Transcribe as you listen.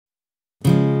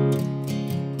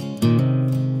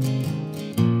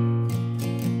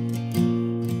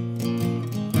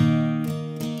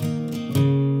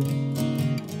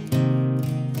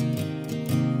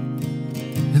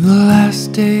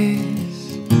last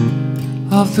days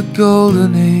of the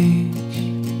golden age,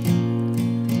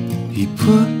 he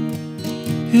put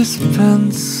his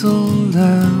pencil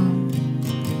down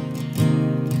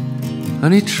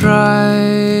and he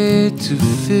tried to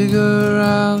figure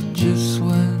out just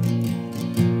when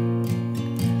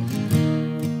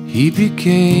he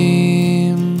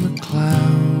became the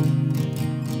clown.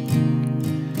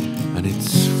 And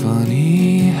it's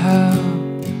funny how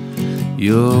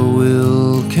your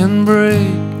will can break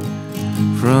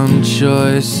from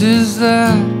choices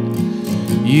that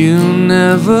you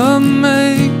never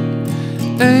make.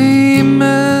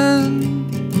 Amen,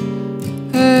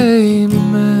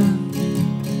 amen.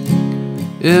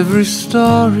 Every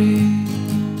story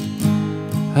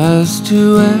has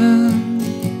to end.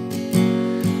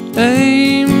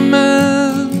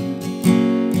 Amen,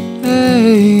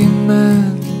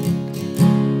 amen.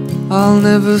 I'll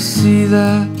never see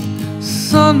that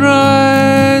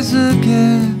sunrise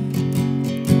again.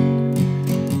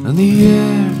 And the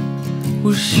air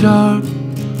was sharp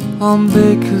on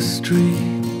Baker Street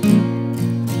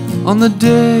on the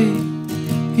day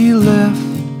he left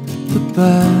the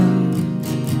band.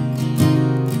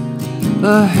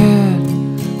 Ahead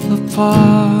of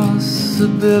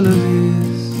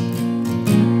possibilities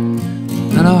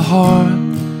and a heart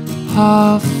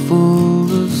half full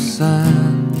of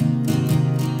sand.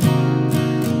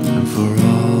 And for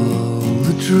all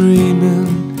the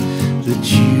dreaming that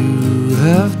you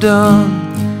have done,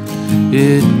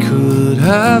 it could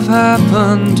have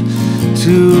happened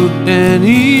to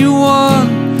anyone.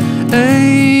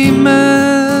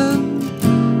 Amen,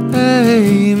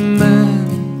 amen.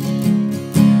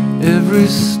 Every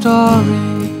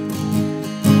story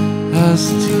has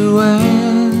to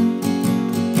end.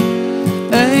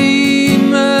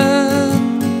 Amen,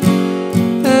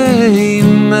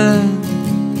 amen.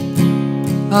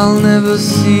 I'll never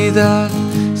see that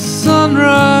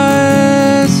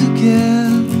sunrise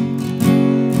again.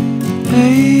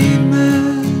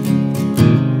 Amen.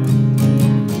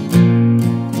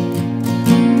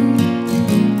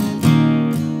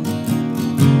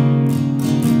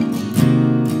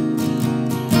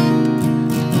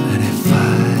 And if I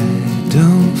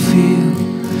don't feel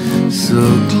so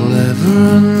clever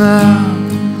now,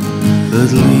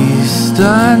 at least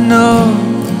I know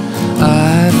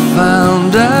I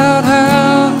found out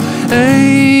how.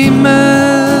 Amen,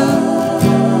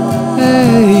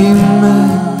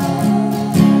 amen.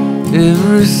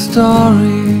 Every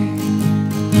story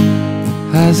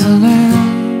has an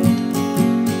end.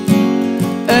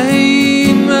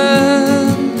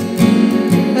 Amen,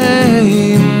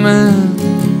 amen.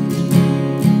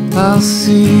 I'll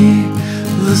see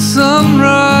the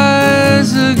sunrise